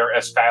out there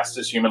as fast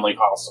as humanly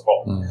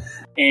possible.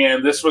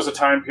 And this was a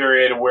time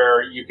period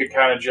where you could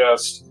kind of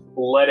just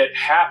let it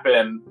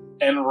happen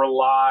and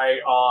rely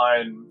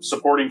on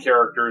supporting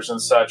characters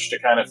and such to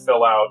kind of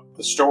fill out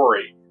the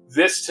story.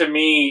 This, to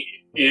me,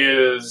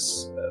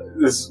 is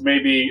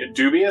maybe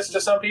dubious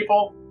to some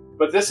people,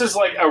 but this is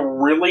like a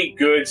really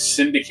good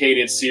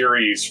syndicated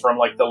series from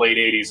like the late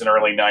 80s and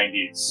early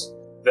 90s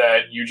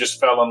that you just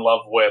fell in love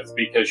with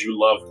because you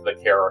loved the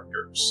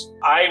characters.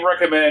 I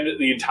recommend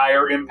the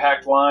entire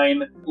Impact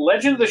line.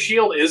 Legend of the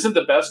Shield isn't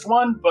the best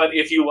one, but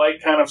if you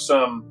like kind of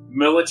some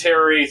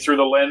military through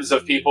the lens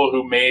of people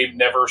who may have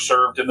never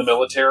served in the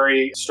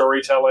military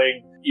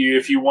storytelling,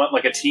 if you want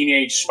like a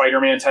teenage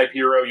Spider-Man type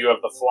hero, you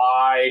have The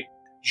Fly.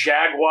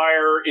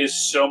 Jaguar is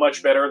so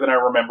much better than I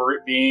remember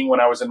it being when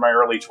I was in my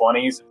early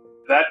 20s.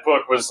 That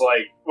book was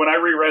like, when I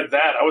reread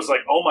that, I was like,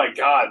 oh my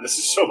God, this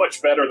is so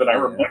much better than I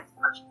remember.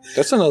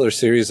 That's another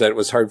series that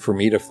was hard for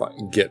me to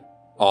get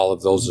all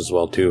of those as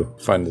well, too.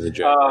 Finding the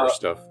Jaguar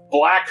stuff.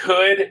 Black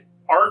Hood,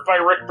 art by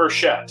Rick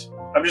Burchett.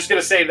 I'm just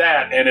going to say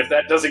that, and if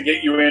that doesn't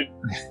get you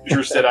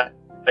interested, I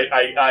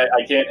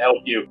can't help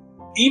you.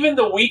 Even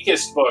the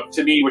weakest book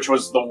to me, which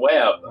was The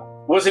Web,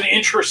 was an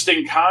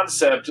interesting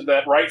concept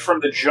that right from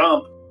the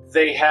jump,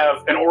 they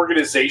have an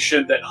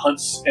organization that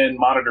hunts and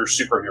monitors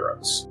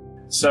superheroes.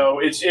 So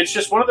it's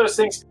just one of those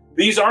things.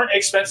 These aren't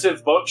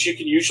expensive books. You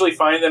can usually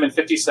find them in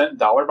 50-cent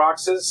dollar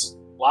boxes.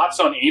 Lots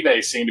on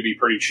eBay seem to be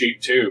pretty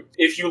cheap, too.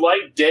 If you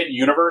like dead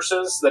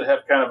universes that have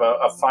kind of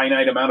a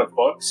finite amount of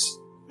books,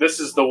 this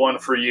is the one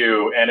for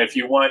you. And if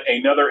you want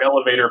another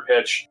elevator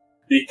pitch,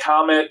 the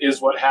Comet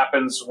is what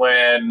happens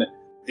when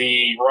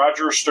the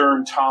Roger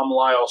Stern, Tom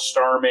Lyle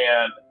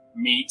Starman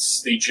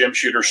meets the Jim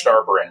Shooter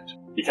Starbrand.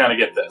 You kind of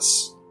get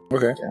this.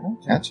 Okay.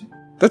 Gotcha.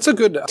 That's a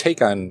good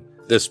take on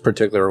this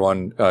particular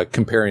one,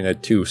 comparing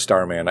it to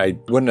Starman. I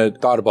wouldn't have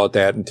thought about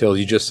that until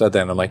you just said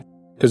that. And I'm like,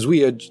 because we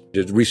had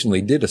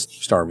recently did a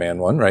Starman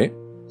one, right?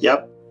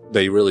 Yep.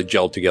 They really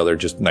gelled together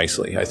just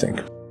nicely, I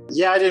think.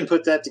 Yeah, I didn't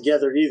put that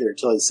together either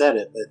until he said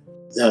it,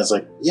 but I was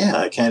like,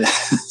 yeah,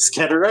 it's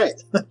kind of right.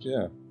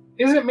 Yeah.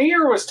 Is it me,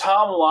 or was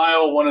Tom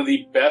Lyle one of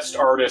the best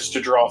artists to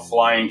draw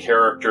flying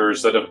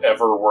characters that have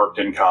ever worked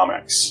in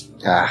comics?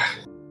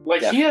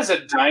 He has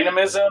a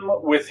dynamism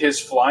with his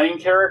flying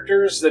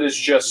characters that is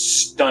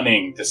just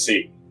stunning to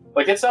see.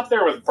 Like, it's up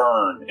there with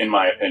Byrne, in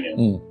my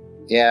opinion.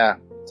 Yeah,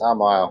 Tom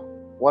Lyle.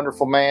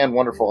 Wonderful man,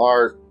 wonderful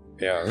art.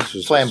 Yeah, this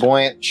is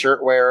flamboyant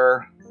shirt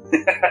wearer.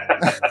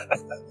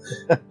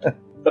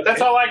 But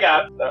that's all I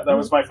got. That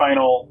was my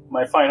final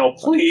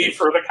plea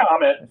for the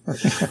Comet.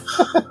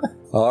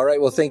 All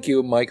right. Well, thank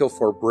you, Michael,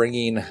 for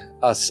bringing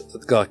us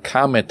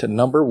comment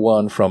number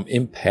 1 from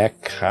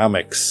Impact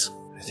Comics.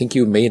 I think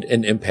you made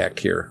an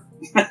impact here.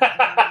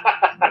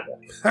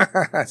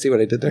 See what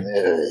I did there?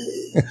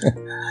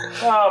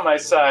 Oh, my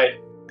side.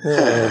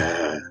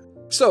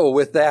 So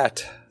with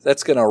that,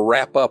 that's going to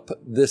wrap up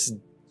this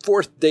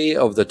 4th day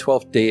of the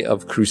 12th day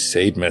of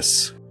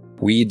Crusademas.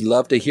 We'd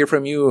love to hear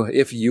from you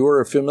if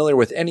you're familiar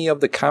with any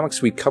of the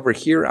comics we cover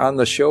here on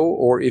the show,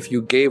 or if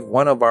you gave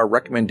one of our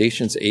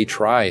recommendations a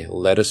try.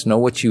 Let us know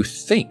what you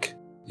think.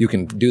 You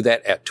can do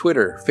that at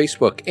Twitter,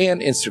 Facebook,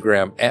 and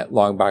Instagram at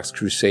Longbox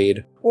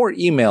Crusade, or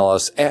email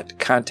us at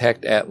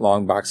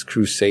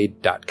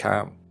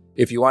contact@longboxcrusade.com.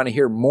 If you want to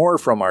hear more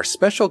from our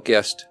special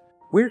guest,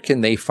 where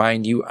can they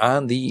find you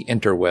on the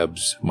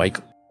interwebs, Mike?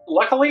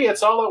 Luckily,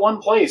 it's all at one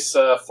place,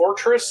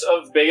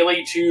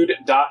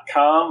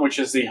 fortressofbaileytude.com, which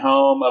is the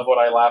home of what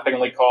I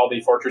laughingly call the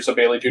Fortress of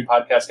Baileytude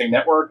Podcasting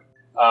Network,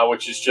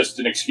 which is just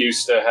an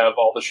excuse to have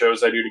all the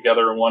shows I do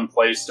together in one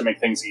place to make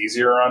things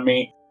easier on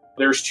me.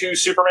 There's 2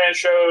 Superman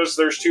shows,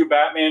 there's 2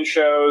 Batman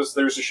shows,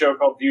 there's a show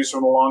called Views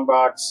from the Long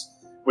Box,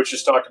 which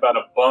has talked about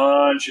a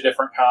bunch of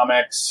different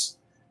comics.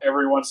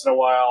 Every once in a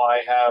while,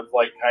 I have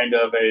like kind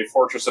of a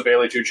Fortress of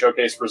Baileytude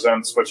Showcase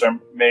Presents, which I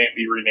may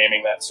be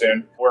renaming that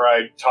soon, where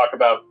I talk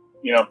about,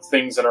 you know,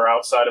 things that are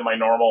outside of my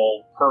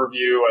normal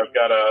purview. I've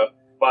got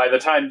by the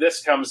time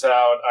this comes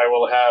out, I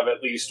will have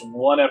at least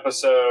one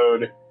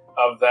episode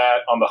of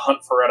that on the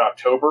Hunt for Red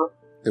October,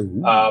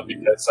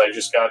 because I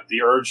just got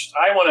the urge.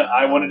 I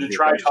wanted to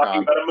try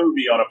talking about a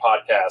movie on a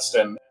podcast,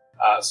 and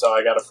so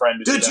I got a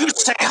friend to do that. Did you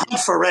say Hunt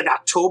for Red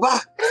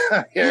October?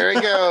 Here he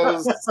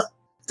goes.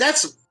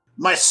 That's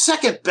my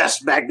second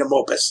best magnum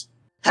opus.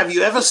 Have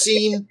you ever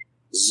seen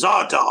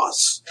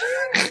Zardoz?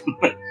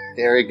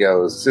 There he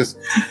goes. Just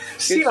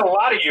I've seen a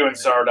lot of you in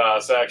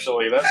Zardoz,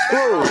 actually. That's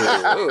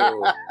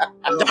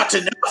not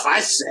enough, I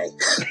say.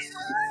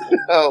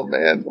 Oh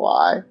man,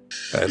 why?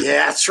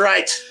 Yeah, that's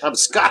right. I'm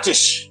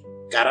Scottish.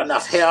 Got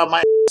enough hair on my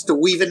ass to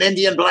weave an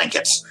Indian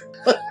blanket.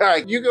 All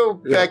right, you go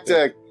back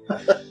to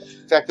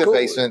the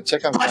basement.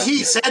 Check on. But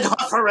he said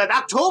Hunt for Red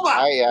October.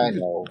 I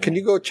know. Can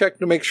you go check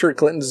to make sure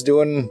Clinton's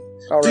doing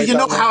all right? Do you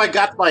know how I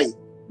got my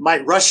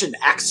Russian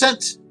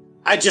accent?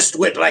 I just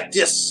went like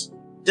this.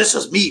 This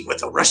is me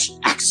with a Russian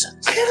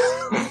accent. Do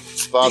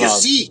you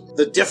see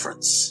the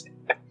difference?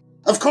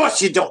 Of course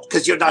you don't,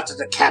 because you're not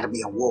an Academy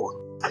Award.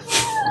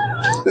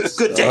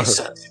 Good day,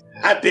 sir.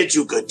 I bid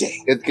you good day.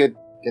 Good.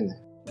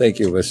 Thank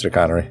you, Mr.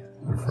 Connery,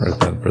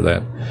 for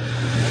that.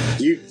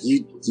 You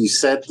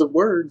said the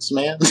words,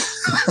 man.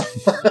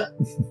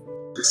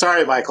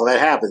 Sorry, Michael. That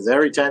happens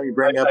every time you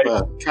bring up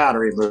a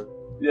Connery movie.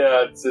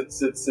 Yeah,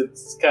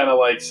 it's kind of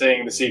like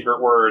saying the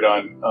secret word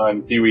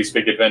on Pee-wee's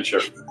Big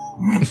Adventure.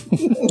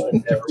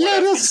 Yeah,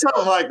 it is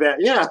something like that.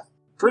 Yeah,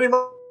 pretty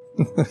much.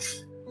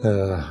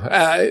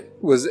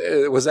 Was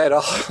that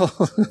all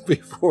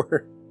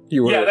before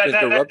you were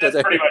interrupted?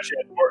 That's pretty much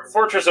it.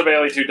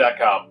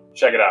 FortressofBaileytude.com.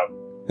 Check it out.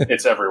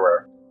 It's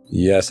everywhere.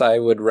 Yes, I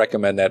would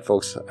recommend that,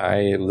 folks.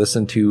 I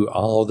listen to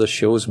all the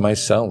shows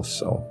myself,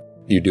 so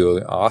you do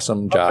an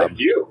awesome job. Thank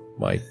you,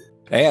 Mike.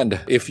 And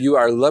if you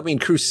are loving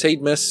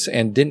Crusademas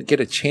and didn't get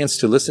a chance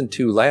to listen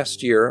to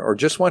last year, or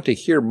just want to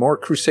hear more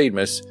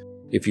Crusademas,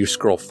 if you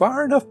scroll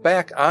far enough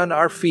back on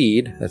our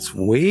feed, that's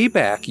way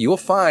back, you'll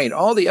find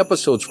all the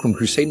episodes from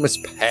Crusademas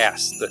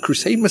Past, the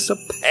Crusademas of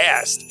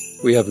Past.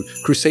 We have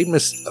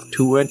Crusademas of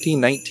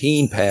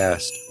 2019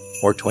 Past,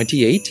 or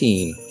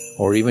 2018,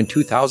 or even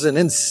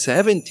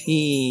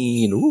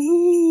 2017.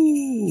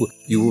 Ooh!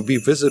 You will be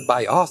visited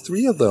by all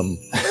 3 of them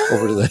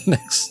over the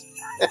next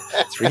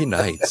 3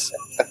 nights.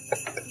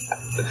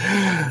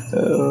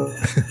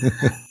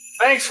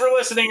 Thanks for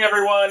listening,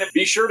 everyone.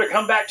 Be sure to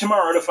come back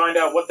tomorrow to find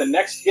out what the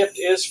next gift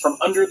is from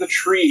under the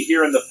tree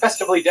here in the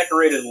festively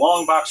decorated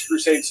Longbox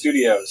Crusade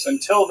Studios.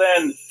 Until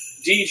then,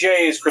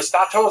 DJs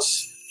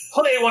Christatos,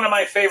 play one of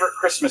my favorite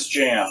Christmas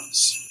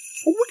jams.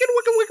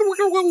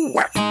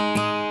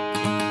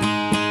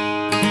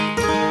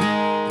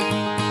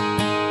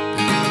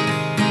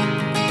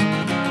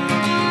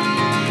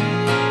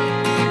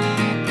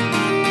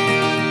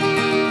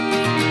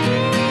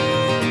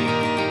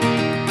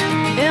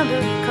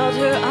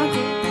 Her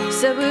uncle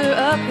said we're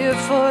up here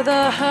for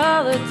the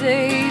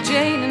holiday.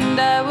 Jane and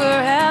I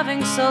were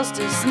having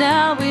solstice.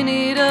 Now we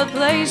need a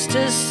place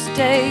to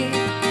stay.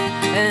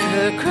 And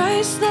her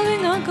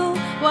Christ-loving uncle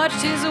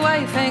watched his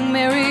wife hang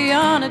Mary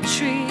on a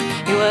tree.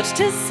 He watched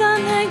his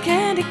son hang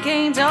candy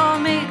canes, all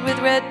made with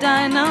red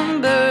dye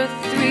number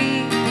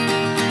 3.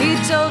 He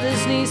told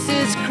his niece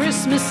it's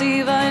Christmas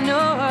Eve. I know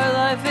our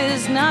life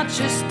is not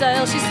your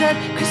style. She said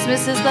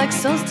Christmas is like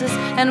solstice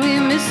and we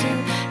miss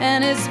you,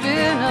 and it's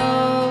been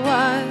a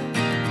while.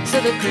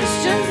 So the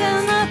Christians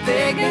and the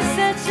pagans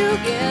sat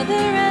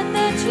together at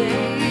the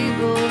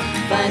table,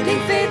 finding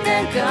faith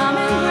and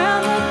common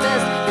ground the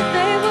best that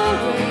they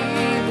were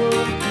able.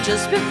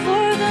 Just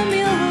before the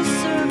meal was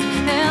served,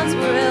 hands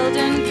were held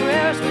and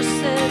prayers were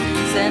said,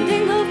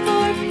 sending hope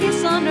for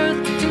peace on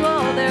earth to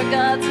all their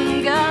gods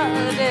and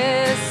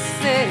goddesses.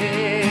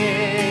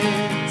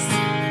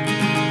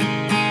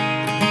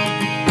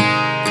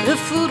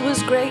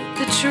 great.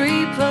 The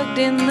tree plugged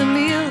in the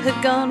meal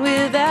had gone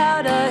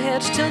without a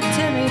hitch till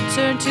Timmy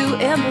turned to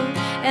Amber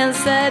and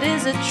said,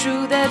 "Is it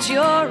true that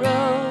you're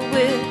a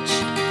witch?"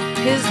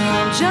 His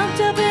mom jumped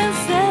up and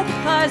said, "The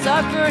pies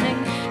are burning,"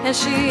 and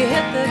she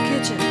hit the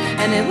kitchen,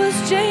 and it was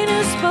Jane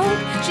who spoke.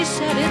 She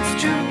said, "It's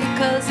true, your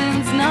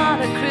cousin's not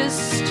a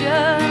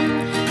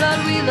Christian, but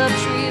we love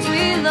trees,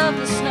 we love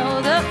the snow,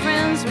 the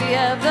friends we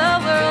have, the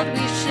world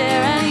we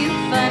share, and you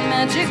find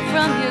magic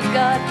from your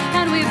God,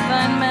 and we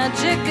find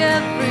magic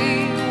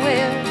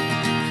everywhere."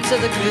 So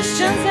the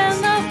Christians and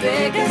the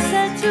pagans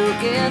sat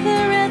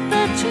together at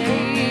the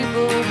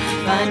table,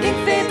 finding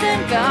faith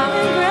and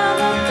common ground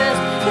the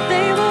best that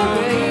they were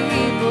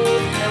able.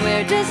 And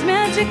where does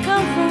magic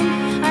come from?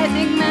 I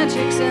think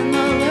magic's in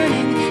the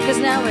learning, 'cause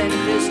now when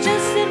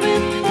Christians sit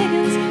with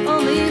pagans,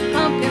 only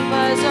pumpkin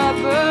pies are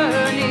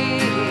burning.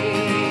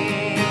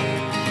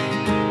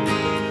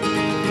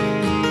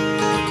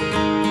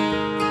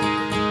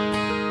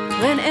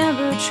 When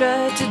Amber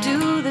tried to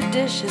do the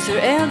dishes, her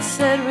aunt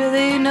said,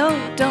 "Really, no,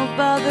 don't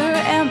bother."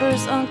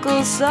 Amber's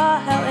uncle saw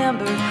how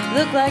Amber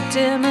looked like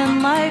Tim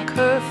and like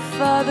her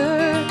father.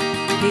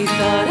 He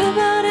thought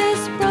about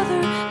his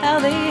brother, how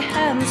they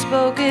hadn't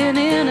spoken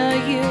in a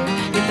year.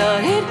 He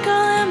thought he'd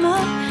call him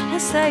up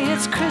and say,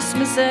 "It's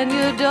Christmas and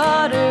your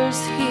daughter's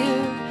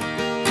here."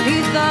 He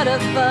thought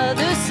of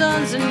father,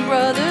 sons, and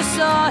brothers,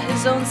 saw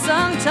his own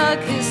son tuck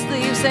his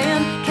sleeve,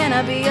 saying, "Can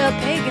I be a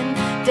pagan?"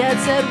 Dad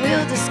said,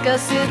 "We'll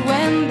discuss it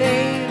when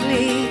they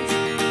leave."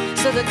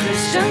 So the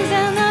Christians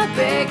and the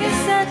pagans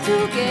sat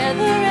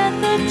together at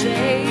the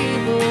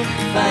table,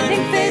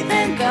 finding faith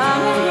and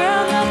common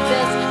ground the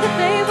best that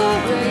they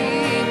were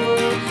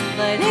able,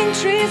 lighting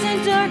trees in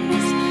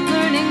darkness,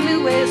 learning new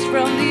ways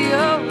from the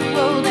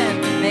old, and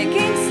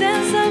making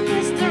sense of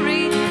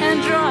history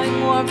and drawing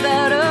warmth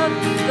out of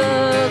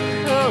the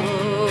cold.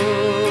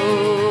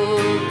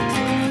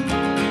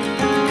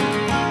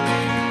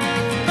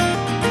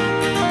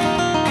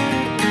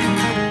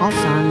 All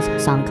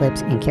songs, song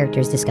clips, and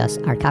characters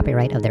discussed are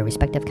copyright of their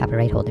respective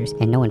copyright holders,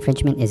 and no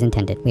infringement is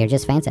intended. We are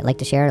just fans that like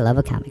to share our love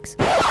of comics.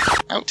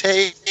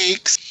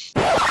 Outtakes.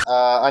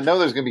 I know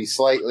there's going to be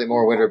slightly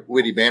more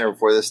witty banter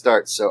before this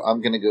starts, so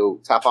I'm going to go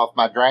top off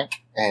my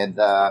drink, and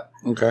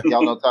Okay.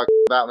 y'all don't talk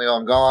about me while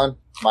I'm gone.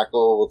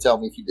 Michael will tell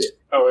me if you did.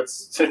 Oh,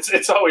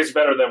 it's always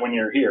better than when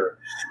you're here.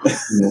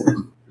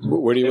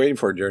 What are you waiting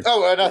for, Jared?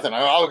 Oh, nothing.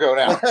 I'll go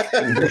now.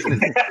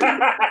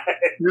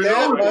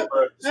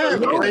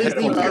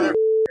 Crazy mother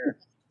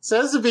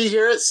says to be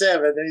here at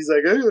 7, and he's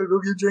like, "I'm gonna go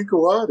get a drink of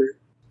water."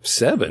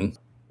 7?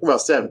 Well,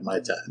 7 my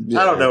time.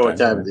 Yeah, I don't know your what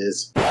time it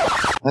is.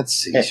 Let's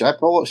see. Should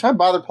I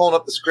bother pulling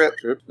up the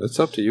script? That's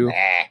up to you.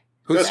 Nah.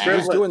 Who's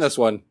doing this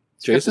one?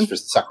 Jason? For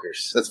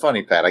suckers. That's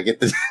funny, Pat. I get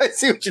this. I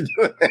see what you're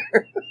doing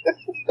there.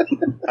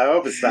 I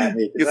hope it's not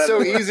me. It's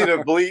so easy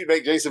to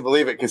make Jason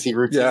believe it because he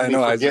routinely Yeah, I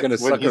know. I was forgets gonna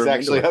when sucker he's him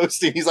actually into it.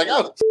 hosting. He's like,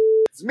 "Oh,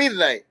 it's me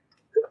tonight."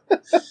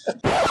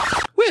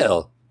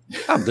 Well,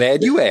 I'm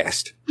glad you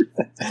asked.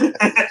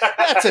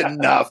 That's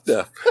enough.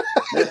 The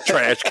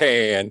trash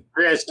can.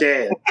 Trash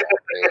can.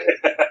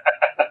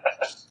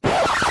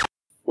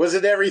 Was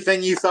it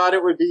everything you thought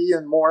it would be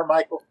and more,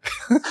 Michael?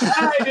 No,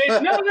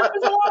 that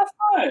was a lot of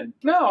fun.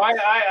 No,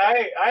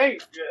 I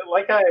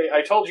like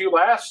I told you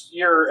last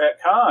year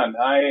at Con,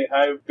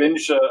 I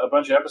binged a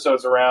bunch of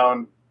episodes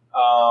around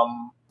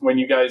when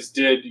you guys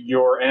did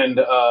your end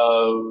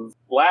of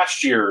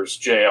last year's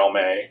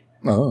JLMA.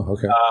 Oh,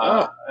 okay.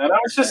 And I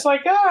was just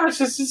like,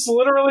 it's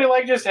literally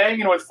like just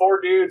hanging with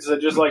 4 dudes that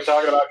just like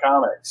talking about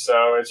comics.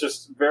 So it's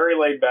just very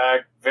laid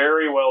back,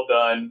 very well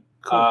done.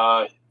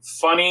 Cool.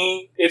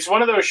 Funny. It's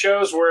one of those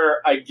shows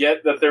where I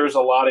get that there's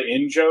a lot of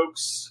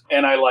in-jokes,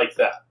 and I like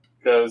that,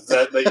 because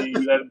that's how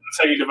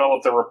you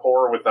develop the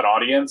rapport with an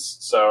audience.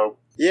 So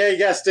Yeah, you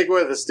gotta stick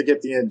with us to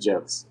get the in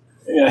jokes.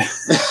 yeah.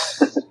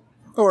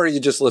 Or you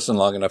just listen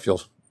long enough,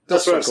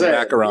 That's what I'm saying.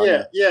 back around.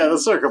 Yeah, they'll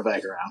circle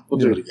back around. We'll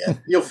do it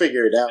again. You'll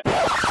figure it out.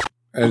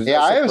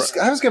 Yeah, I was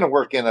going to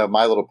work in a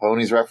My Little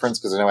Ponies reference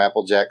because I know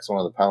Applejack's one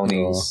of the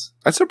ponies.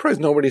 I'm surprised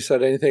nobody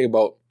said anything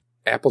about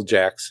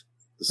Applejacks.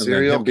 The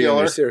serial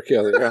killer. Serial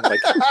killer. Yeah, like,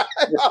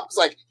 I was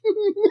like,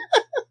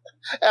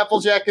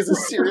 Applejack is a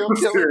serial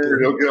killer.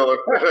 Serial killer.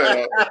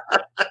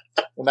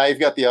 Well, now you've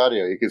got the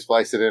audio. You can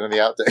splice it in the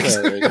outtakes.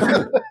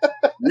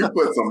 You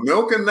put some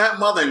milk in that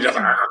mother and just...